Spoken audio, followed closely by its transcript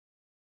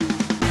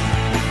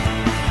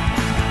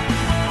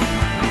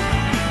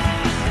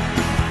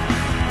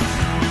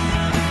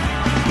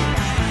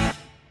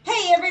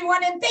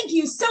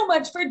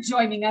much for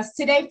joining us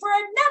today for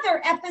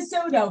another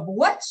episode of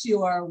What's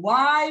Your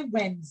Why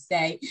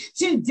Wednesday.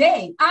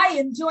 Today, I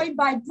am joined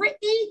by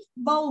Brittany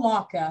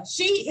Molaka.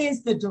 She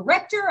is the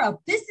Director of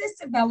Business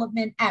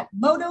Development at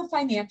Modo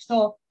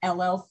Financial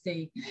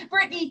LLC.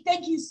 Brittany,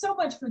 thank you so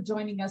much for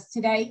joining us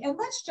today. And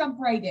let's jump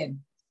right in.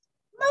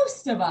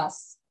 Most of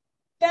us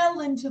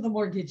fell into the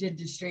mortgage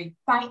industry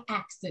by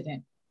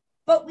accident,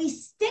 but we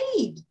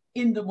stayed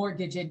in the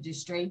mortgage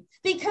industry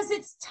because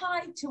it's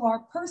tied to our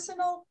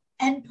personal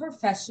and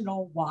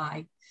professional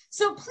why.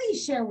 So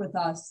please share with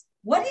us,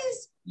 what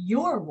is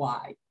your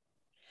why?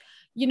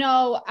 You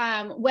know,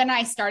 when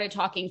I started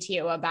talking to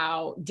you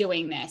about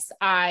doing this,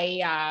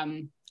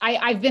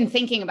 I've been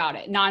thinking about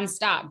it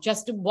nonstop.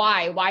 Just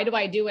why? Why do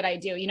I do what I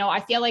do? You know, I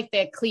feel like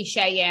the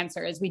cliche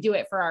answer is we do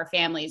it for our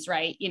families,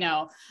 right? You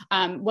know,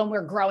 when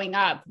we're growing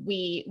up,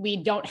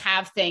 we don't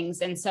have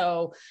things, and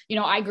so you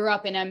know, I grew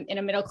up in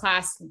a middle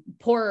class,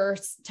 poorer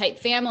type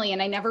family,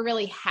 and I never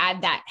really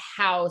had that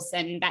house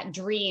and that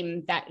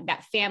dream,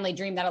 that family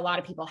dream that a lot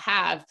of people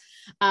have.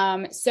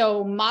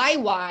 So my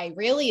why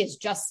really is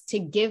just to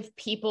give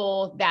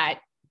people that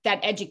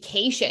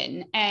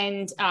education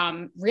and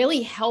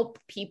really help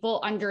people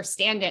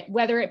understand it,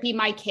 whether it be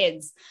my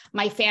kids,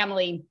 my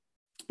family,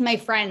 my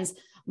friends.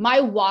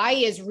 My why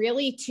is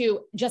really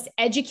to just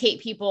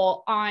educate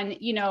people on,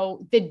 you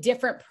know, the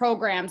different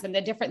programs and the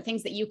different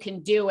things that you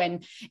can do.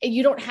 And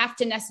you don't have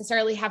to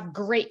necessarily have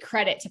great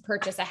credit to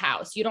purchase a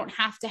house. You don't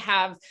have to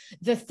have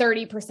the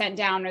 30%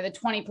 down or the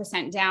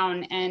 20%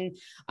 down. And,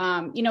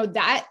 you know,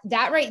 that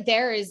right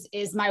there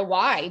is my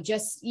why.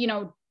 Just, you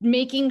know,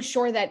 making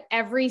sure that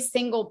every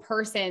single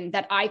person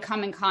that I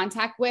come in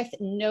contact with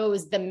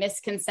knows the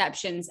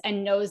misconceptions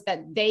and knows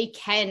that they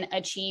can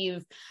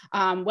achieve,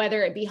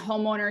 whether it be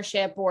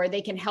homeownership or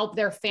they can help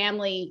their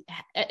family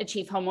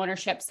achieve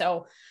homeownership.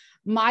 So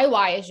my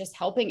why is just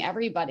helping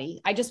everybody.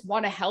 I just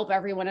want to help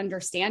everyone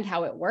understand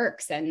how it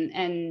works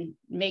and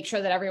make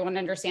sure that everyone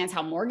understands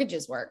how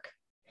mortgages work.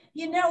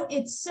 You know,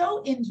 it's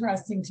so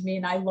interesting to me,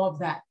 and I love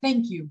that.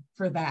 Thank you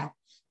for that.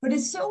 But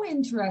it's so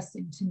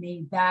interesting to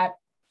me that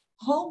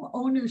home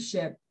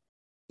ownership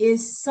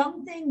is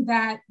something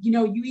that, you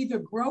know, you either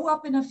grow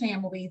up in a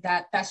family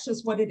that's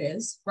just what it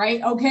is,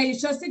 right? Okay,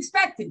 it's just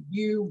expected.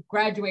 You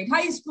graduate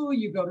high school,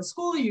 you go to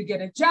school, you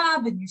get a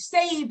job, and you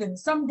save, and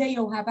someday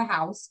you'll have a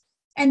house.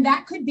 And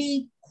that could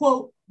be,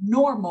 quote,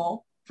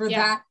 normal for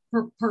that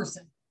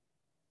person.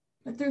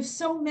 But there's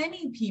so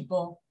many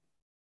people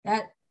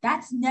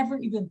that's never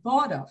even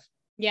thought of.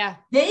 Yeah.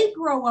 They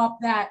grow up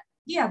that,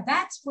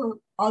 that's for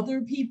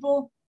other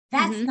people.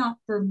 That's not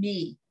for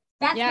me.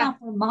 That's not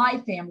for my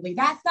family.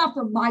 That's not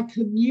for my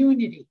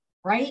community,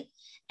 right?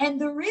 And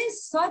there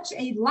is such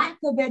a lack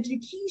of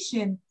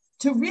education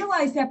to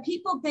realize that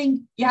people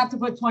think you have to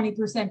put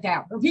 20%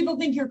 down, or people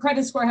think your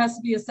credit score has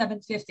to be a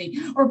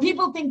 750, or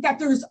people think that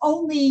there's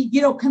only,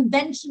 you know,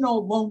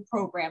 conventional loan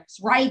programs,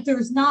 right?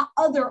 There's not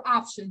other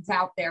options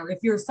out there if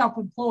you're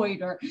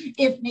self-employed, or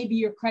if maybe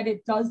your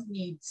credit does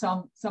need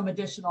some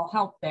additional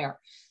help there.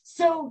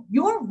 So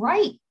you're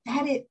right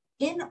that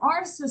in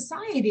our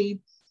society,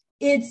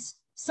 it's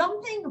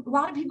something a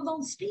lot of people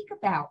don't speak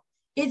about.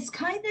 It's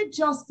kind of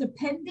just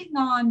depending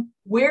on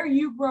where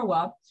you grow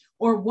up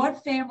or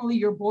what family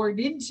you're born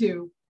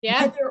into,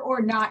 whether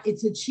or not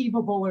it's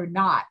achievable or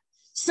not.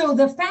 So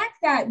the fact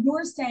that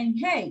you're saying,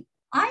 hey,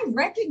 I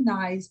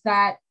recognize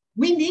that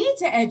we need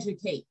to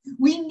educate,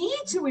 we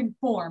need to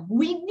inform,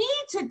 we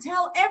need to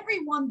tell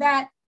everyone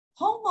that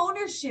home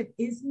ownership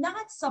is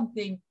not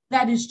something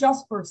that is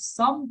just for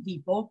some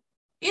people,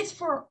 it's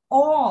for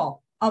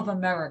all of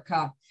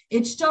America.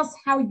 It's just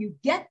how you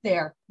get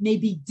there may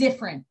be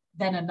different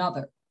than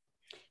another.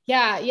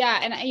 Yeah.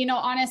 And, you know,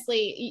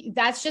 honestly,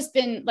 that's just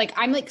been like,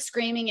 I'm like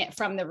screaming it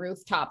from the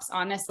rooftops,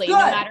 honestly, no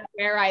matter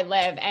where I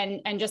live,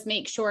 and just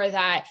make sure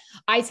that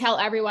I tell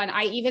everyone.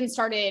 I even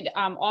started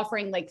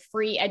offering like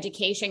free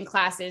education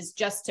classes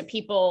just to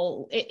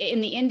people in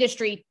the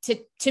industry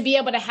to be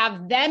able to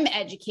have them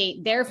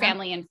educate their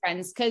family and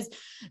friends. Cause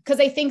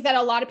I think that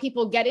a lot of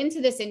people get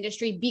into this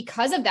industry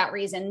because of that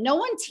reason. No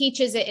one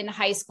teaches it in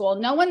high school.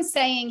 No one's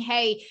saying,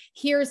 hey,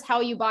 here's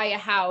how you buy a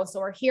house,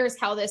 or here's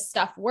how this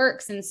stuff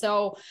works. And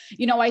so,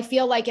 you know, I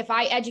feel like if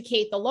I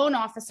educate the loan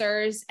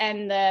officers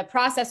and the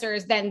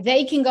processors, then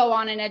they can go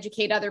on and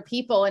educate other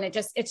people. And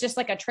it's just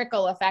like a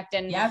trickle effect.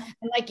 And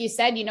like you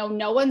said, you know,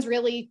 no one's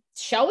really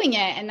showing it.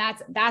 And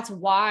that's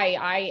why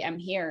I am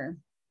here.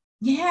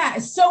 Yeah,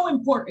 it's so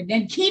important.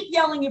 And keep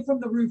yelling it from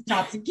the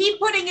rooftops, and keep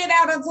putting it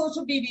out on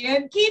social media,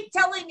 and keep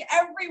telling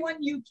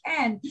everyone you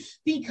can,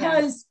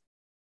 because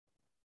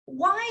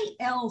why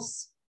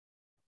else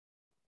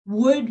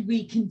would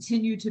we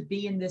continue to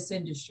be in this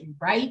industry,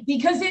 right?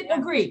 Because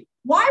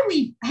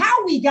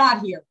how we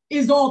got here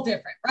is all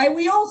different, right?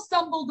 We all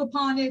stumbled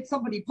upon it.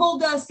 Somebody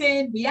pulled us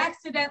in. We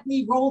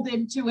accidentally rolled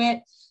into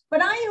it.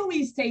 But I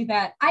always say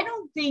that I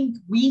don't think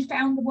we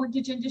found the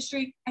mortgage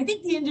industry. I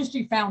think the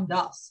industry found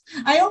us.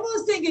 I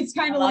almost think it's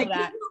kind of like,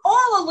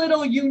 all a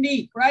little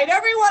unique, right?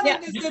 Everyone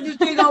in this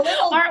industry is a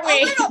little, aren't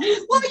we?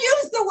 We'll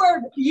use the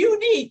word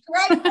unique,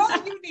 right? We're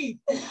all unique.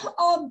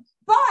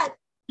 But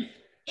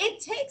it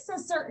takes a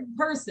certain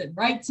person,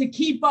 right, to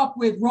keep up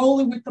with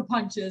rolling with the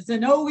punches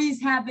and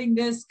always having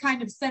this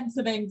kind of sense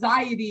of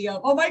anxiety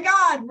of, oh my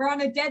God, we're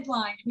on a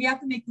deadline. We have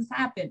to make this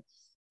happen.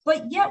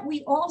 But yet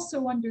we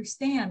also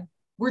understand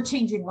we're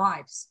changing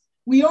lives.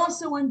 We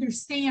also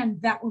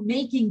understand that we're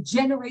making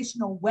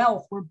generational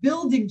wealth. We're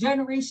building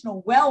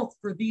generational wealth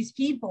for these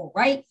people,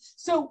 right?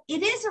 So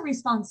it is a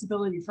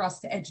responsibility for us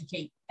to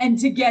educate and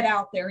to get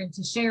out there and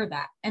to share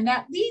that. And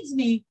that leads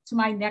me to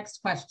my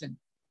next question.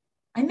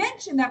 I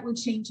mentioned that we're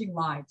changing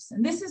lives,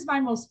 and this is my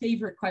most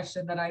favorite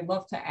question that I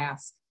love to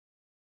ask.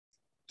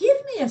 Give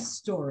me a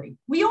story.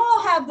 We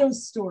all have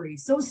those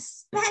stories, those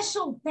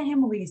special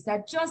families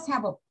that just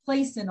have a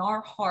place in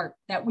our heart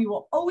that we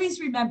will always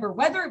remember,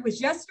 whether it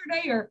was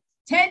yesterday or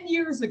 10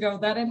 years ago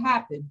that it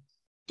happened.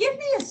 Give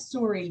me a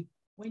story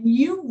when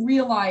you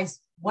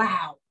realized,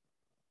 wow,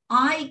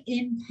 I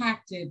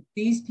impacted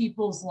these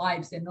people's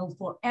lives and they'll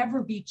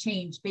forever be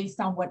changed based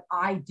on what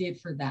I did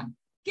for them.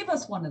 Give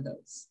us one of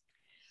those.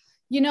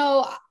 You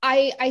know,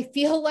 I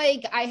feel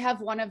like I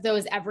have one of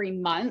those every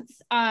month.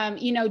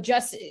 You know,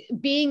 just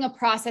being a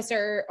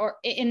processor or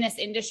in this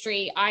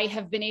industry, I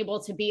have been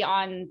able to be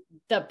on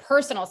the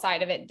personal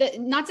side of it.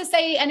 Not to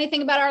say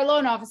anything about our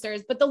loan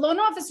officers, but the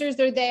loan officers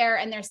are there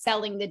and they're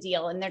selling the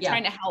deal and they're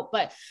trying to help.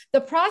 But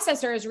the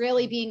processors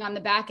really being on the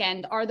back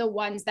end are the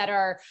ones that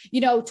are, you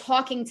know,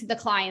 talking to the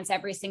clients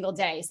every single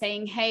day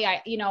saying, hey,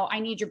 I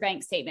need your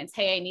bank statements.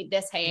 Hey, I need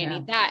this. Hey, I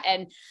need that.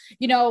 And,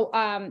 you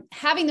know,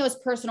 having those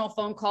personal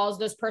phone calls,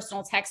 those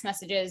personal text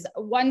messages.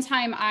 One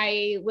time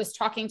I was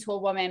talking to a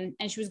woman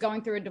and she was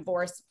going through a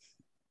divorce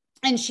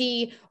and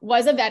she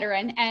was a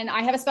veteran, and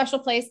I have a special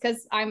place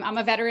because I'm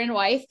a veteran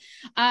wife.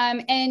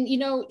 And, you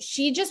know,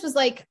 she just was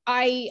like,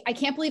 I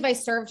can't believe I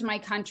served my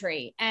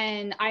country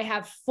and I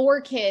have 4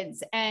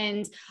 kids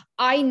and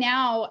I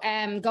now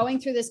am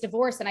going through this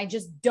divorce and I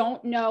just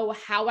don't know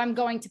how I'm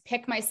going to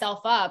pick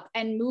myself up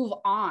and move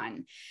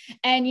on.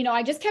 And, you know,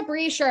 I just kept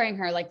reassuring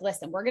her, like,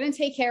 listen, we're going to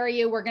take care of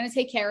you. We're going to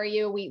take care of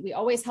you. We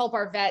always help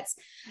our vets.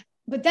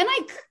 But then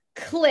I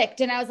clicked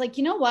and I was like,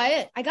 you know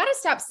what? I got to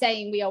stop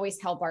saying we always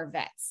help our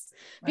vets.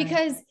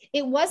 Because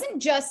it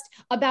wasn't just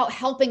about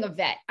helping a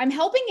vet. I'm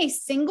helping a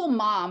single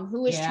mom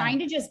who is trying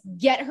to just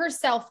get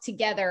herself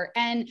together.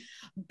 And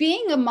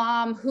being a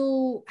mom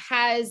who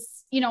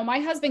has, you know, my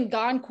husband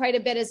gone quite a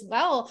bit as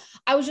well.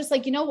 I was just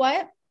like, you know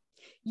what?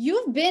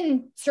 You've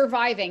been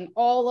surviving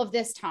all of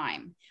this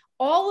time,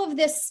 all of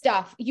this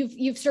stuff.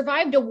 You've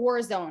survived a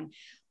war zone.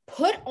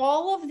 Put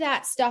all of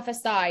that stuff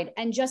aside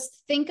and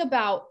just think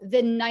about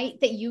the night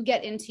that you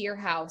get into your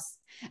house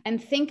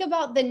and think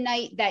about the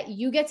night that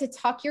you get to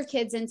tuck your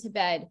kids into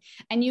bed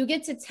and you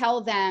get to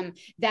tell them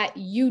that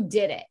you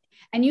did it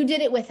and you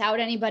did it without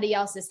anybody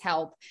else's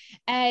help.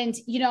 And,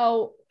 you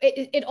know,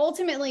 it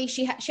ultimately,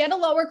 she had a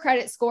lower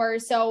credit score.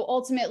 So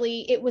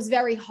ultimately it was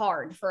very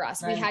hard for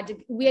us. We had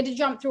to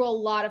jump through a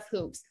lot of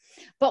hoops,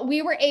 but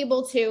we were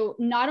able to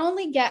not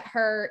only get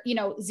her, you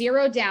know,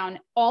 zero down,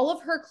 all of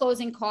her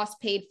closing costs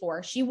paid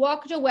for. She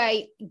walked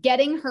away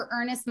getting her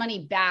earnest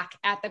money back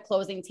at the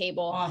closing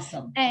table.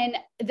 Awesome. And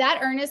that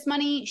earnest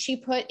money she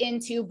put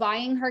into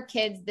buying her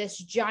kids this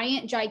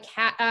giant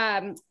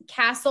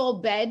castle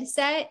bed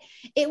set.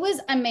 It was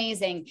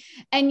amazing.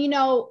 And, you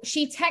know,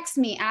 she texted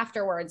me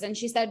afterwards and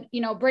she said,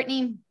 you know,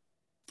 Brittany,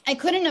 I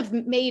couldn't have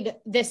made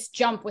this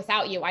jump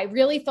without you. I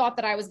really thought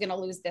that I was going to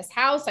lose this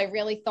house. I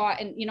really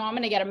thought, and, you know, I'm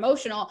going to get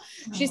emotional.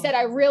 She said,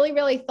 I really,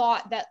 really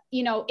thought that,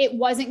 you know, it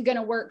wasn't going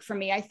to work for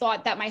me. I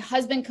thought that my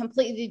husband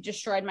completely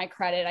destroyed my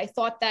credit. I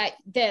thought that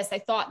this, I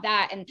thought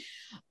that. And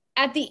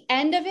at the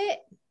end of it,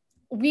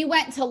 we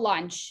went to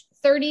lunch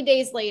 30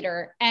 days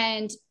later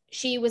and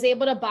she was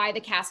able to buy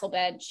the castle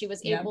bed. She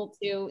was able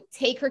to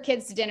take her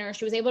kids to dinner.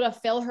 She was able to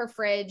fill her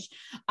fridge.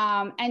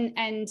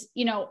 And,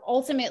 you know,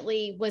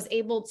 ultimately was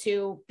able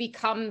to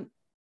become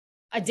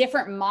a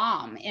different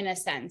mom in a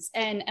sense.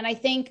 And I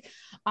think,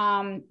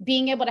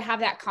 being able to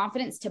have that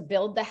confidence to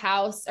build the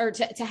house or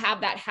to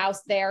have that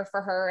house there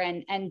for her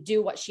and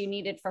do what she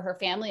needed for her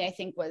family, I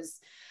think was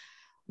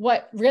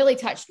what really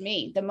touched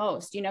me the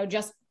most, you know,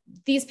 just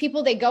these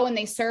people, they go and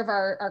they serve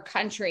our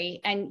country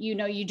and, you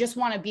know, you just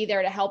want to be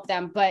there to help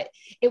them. But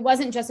it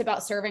wasn't just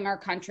about serving our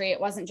country.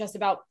 It wasn't just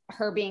about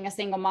her being a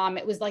single mom.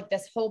 It was like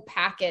this whole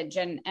package.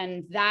 And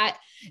that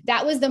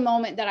was the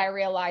moment that I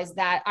realized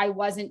that I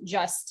wasn't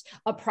just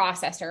a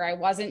processor. I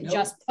wasn't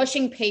just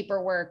pushing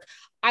paperwork.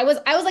 I was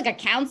like a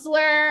counselor.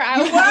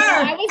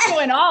 I was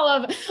doing all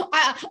of,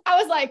 I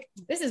was like,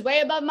 this is way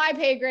above my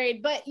pay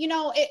grade, but you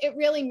know, it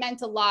really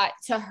meant a lot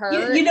to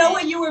her. You know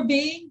what you were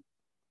being?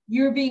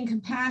 You were being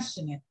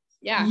compassionate.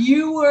 Yeah.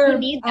 You were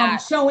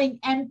showing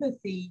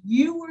empathy.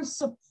 You were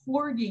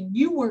supporting.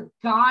 You were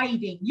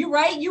guiding. You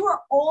were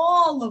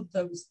all of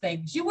those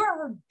things. You were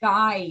her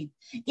guide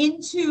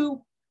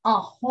into a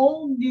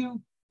whole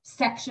new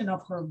section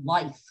of her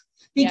life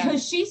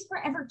because she's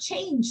forever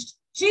changed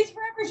She's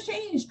forever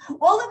changed.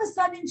 All of a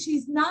sudden,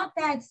 she's not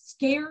that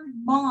scared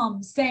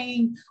mom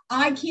saying,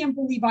 I can't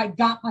believe I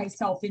got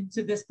myself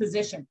into this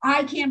position.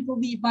 I can't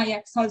believe my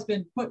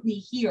ex-husband put me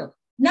here.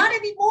 Not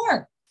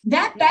anymore.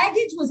 That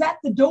baggage was at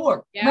the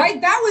door, right?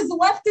 That was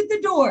left at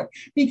the door,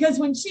 because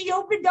when she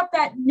opened up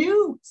that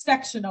new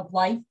section of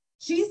life,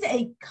 she's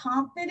a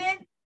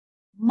confident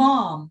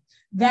mom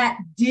that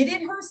did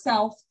it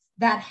herself,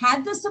 that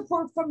had the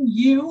support from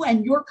you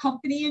and your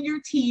company and your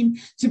team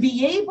to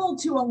be able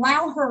to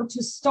allow her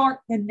to start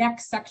the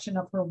next section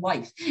of her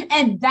life.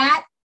 And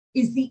that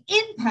is the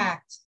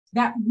impact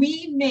that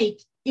we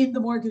make in the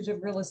mortgage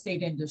and real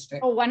estate industry.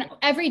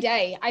 Every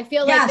day. I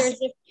feel like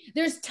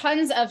there's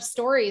tons of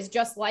stories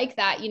just like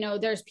that. You know,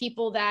 there's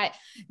people that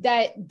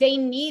they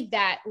need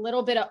that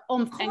little bit of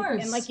oomph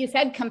and like you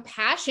said,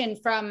 compassion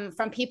from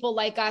people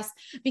like us,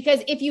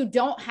 because if you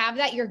don't have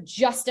that, you're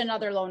just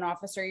another loan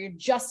officer, you're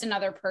just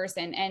another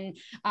person, and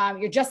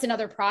you're just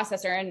another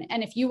processor.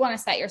 And if you want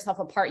to set yourself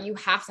apart, you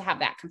have to have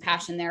that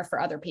compassion there for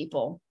other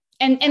people.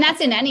 And that's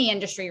in any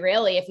industry,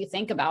 really, if you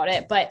think about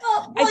it. But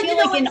I feel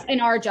like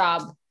in our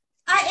job,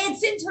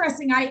 it's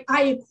interesting.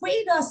 I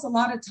equate us a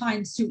lot of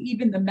times to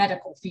even the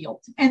medical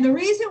field. And the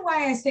reason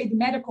why I say the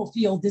medical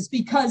field is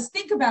because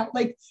think about,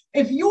 like,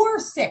 if you're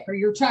sick or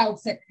your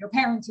child's sick, your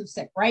parents are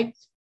sick, right?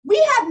 We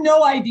have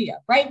no idea,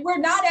 right? We're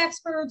not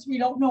experts. We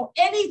don't know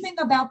anything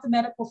about the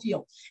medical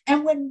field.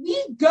 And when we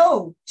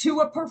go to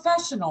a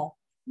professional,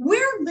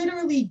 we're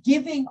literally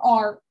giving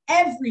our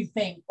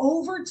everything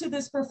over to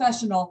this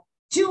professional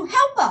to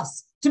help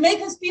us, to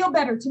make us feel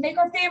better, to make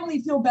our family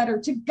feel better,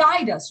 to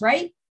guide us,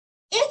 right?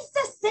 It's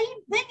the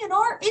same thing in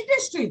our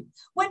industry.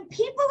 When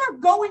people are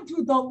going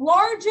through the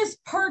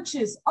largest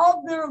purchase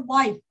of their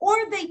life,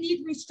 or they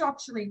need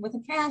restructuring with a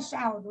cash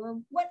out or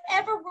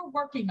whatever we're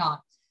working on,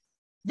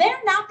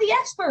 they're not the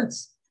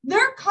experts.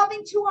 They're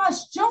coming to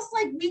us just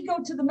like we go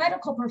to the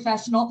medical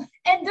professional,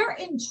 and they're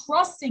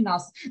entrusting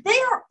us. They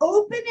are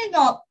opening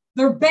up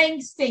their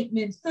bank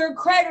statements, their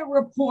credit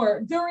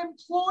report, their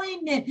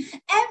employment,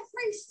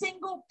 every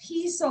single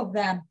piece of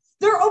them.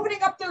 They're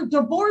opening up their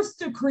divorce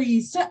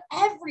decrees to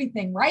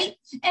everything, right?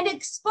 And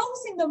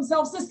exposing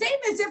themselves, the same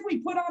as if we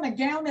put on a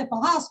gown at the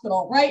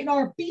hospital, right? And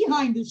our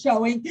behind is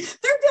showing. They're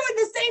doing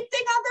the same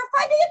thing on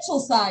their financial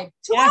side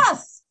to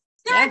us.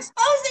 They're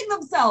exposing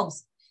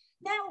themselves.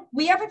 Now,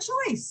 we have a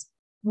choice.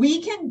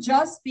 We can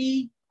just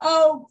be,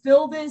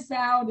 fill this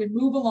out and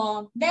move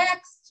along.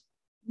 Next.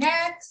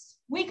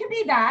 We can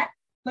be that.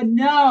 But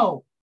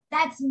no,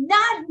 that's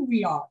not who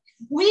we are.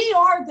 We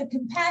are the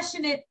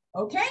compassionate,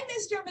 okay,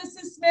 Mr. and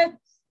Mrs. Smith,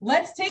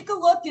 let's take a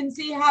look and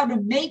see how to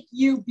make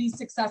you be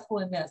successful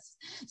in this.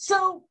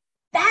 So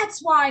that's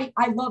why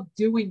I love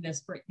doing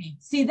this, Brittany.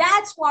 See,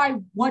 that's why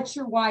What's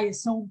Your Why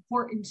is so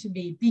important to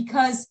me,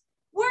 because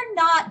we're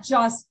not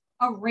just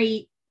a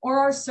rate or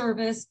our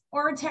service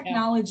or our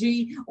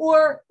technology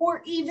or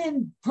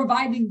even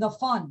providing the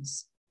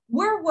funds.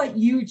 We're what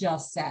you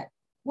just said.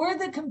 We're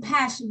the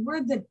compassion,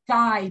 we're the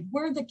guide,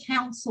 we're the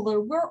counselor,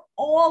 we're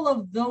all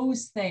of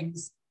those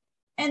things.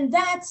 And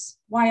that's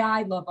why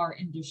I love our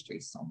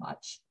industry so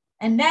much.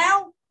 And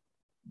now,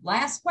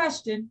 last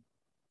question.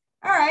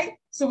 All right,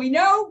 so we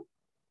know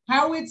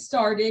how it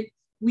started.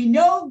 We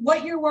know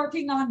what you're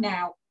working on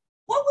now.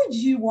 What would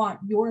you want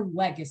your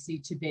legacy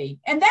to be?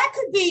 And that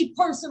could be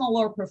personal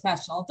or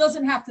professional. It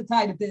doesn't have to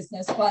tie to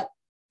business, but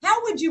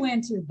how would you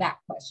answer that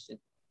question?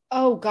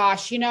 Oh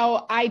gosh,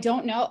 I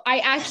don't know.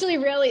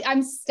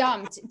 I'm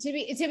stumped. To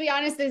be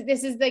honest,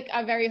 this is like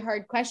a very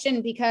hard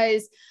question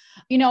because,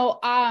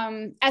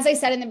 as I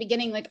said in the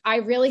beginning, like I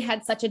really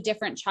had such a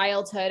different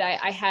childhood.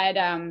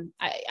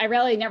 I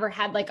really never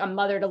had like a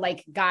mother to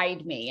like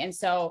guide me. And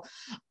so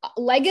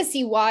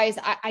legacy wise,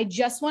 I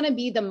just want to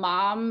be the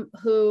mom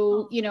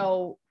who,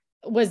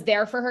 was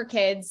there for her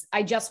kids.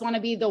 I just want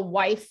to be the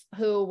wife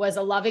who was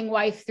a loving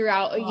wife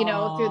throughout,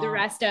 through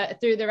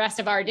the rest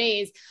of our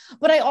days.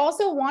 But I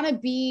also want to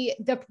be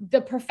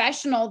the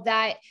professional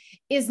that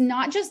is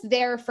not just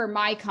there for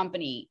my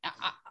company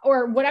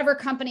or whatever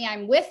company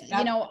I'm with.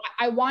 Yep.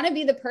 I want to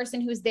be the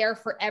person who's there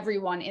for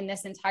everyone in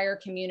this entire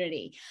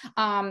community.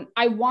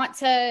 I want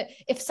to,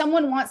 if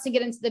someone wants to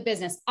get into the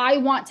business, I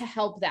want to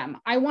help them.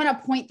 I want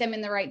to point them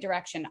in the right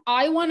direction.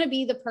 I want to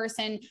be the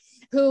person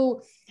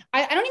who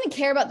I don't even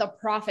care about the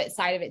profit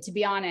side of it, to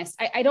be honest.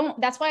 I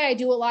don't, that's why I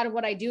do a lot of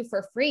what I do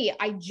for free.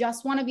 I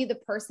just want to be the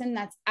person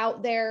that's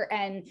out there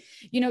and,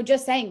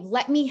 just saying,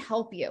 let me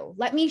help you.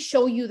 Let me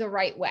show you the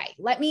right way.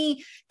 Let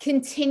me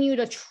continue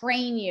to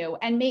train you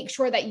and make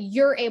sure that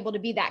you're able to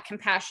be that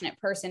compassionate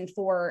person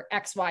for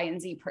X, Y, and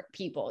Z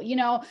people,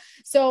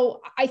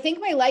 So I think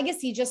my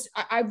legacy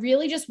I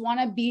really just want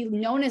to be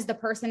known as the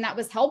person that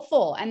was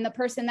helpful and the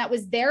person that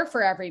was there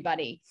for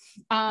everybody.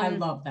 I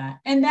love that.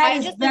 And that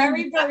is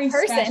very, very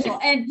special.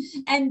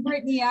 And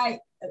Brittany,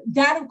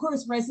 that of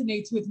course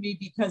resonates with me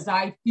because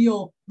I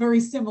feel very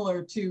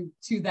similar to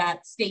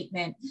that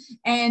statement.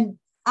 And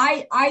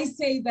I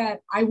say that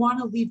I want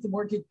to leave the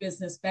mortgage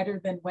business better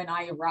than when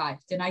I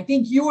arrived. And I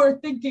think you are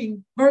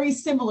thinking very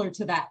similar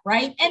to that,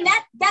 right? And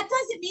that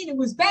doesn't mean it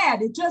was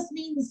bad. It just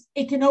means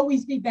it can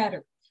always be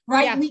better,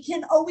 right? Yeah. We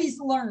can always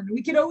learn,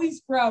 we can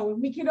always grow,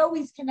 and we can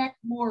always connect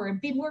more and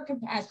be more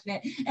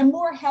compassionate and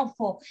more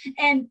helpful.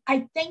 And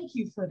I thank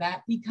you for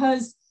that,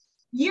 because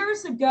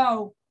years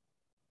ago,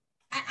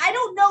 I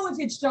don't know if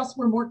it's just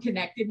we're more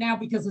connected now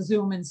because of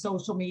Zoom and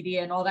social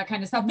media and all that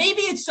kind of stuff.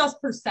 Maybe it's just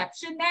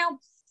perception now.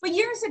 But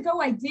years ago,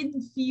 I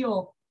didn't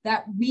feel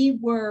that we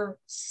were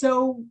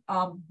so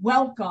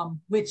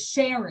welcome with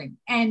sharing,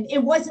 and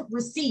it wasn't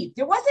received.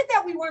 It wasn't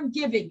that we weren't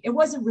giving, it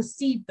wasn't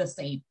received the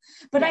same.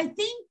 But I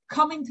think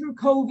coming through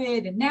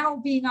COVID and now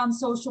being on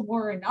social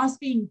more and us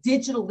being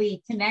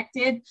digitally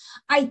connected,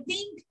 I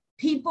think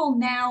people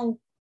now,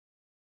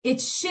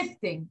 it's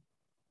shifting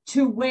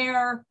to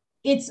where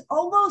it's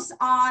almost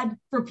odd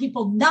for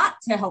people not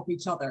to help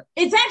each other.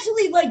 It's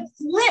actually like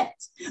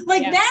flipped.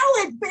 Like now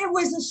it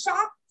was a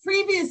shock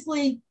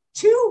previously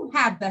to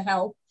have the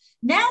help.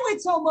 Now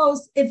it's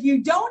almost, if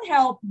you don't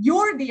help,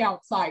 you're the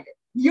outsider.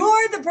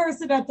 You're the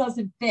person that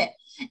doesn't fit.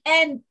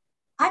 And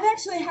I'm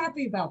actually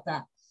happy about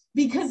that,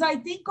 because I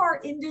think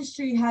our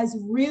industry has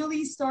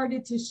really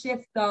started to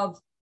shift of,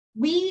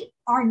 we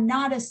are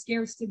not a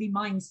scarcity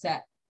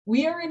mindset.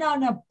 We are in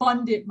an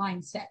abundant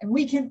mindset, and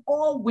we can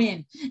all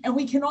win, and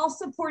we can all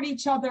support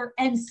each other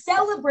and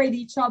celebrate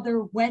each other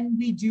when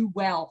we do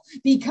well,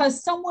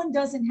 because someone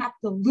doesn't have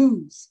to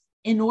lose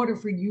in order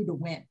for you to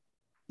win.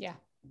 Yeah.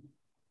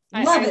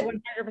 I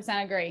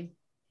 100% agree.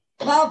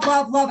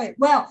 Love it.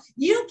 Well,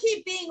 you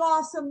keep being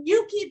awesome.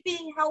 You keep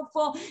being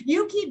helpful.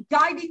 You keep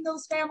guiding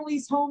those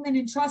families home and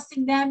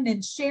entrusting them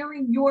and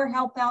sharing your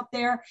help out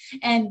there.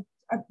 And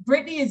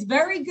Brittany is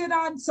very good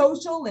on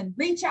social, and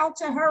reach out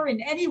to her in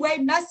any way,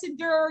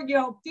 Messenger,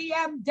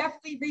 DM,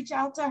 definitely reach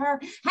out to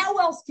her. How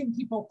else can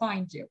people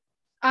find you?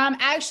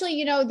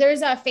 Actually,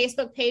 there's a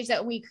Facebook page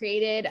that we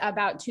created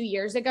about 2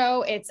 years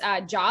ago. It's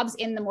Jobs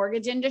in the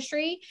Mortgage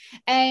Industry.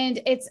 And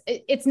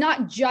it's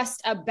not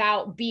just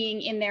about being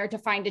in there to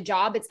find a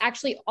job. It's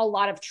actually a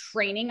lot of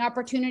training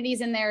opportunities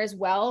in there as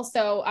well.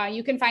 So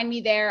you can find me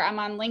there. I'm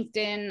on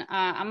LinkedIn.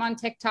 I'm on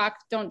TikTok.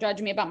 Don't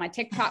judge me about my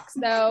TikToks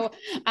though.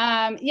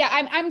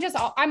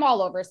 I'm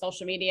all over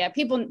social media.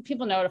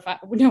 People know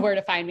where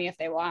to find me if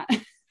they want.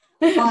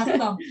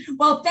 Awesome.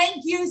 Well,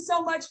 thank you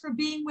so much for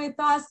being with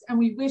us, and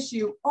we wish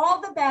you all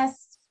the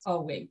best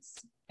always.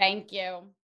 Thank you.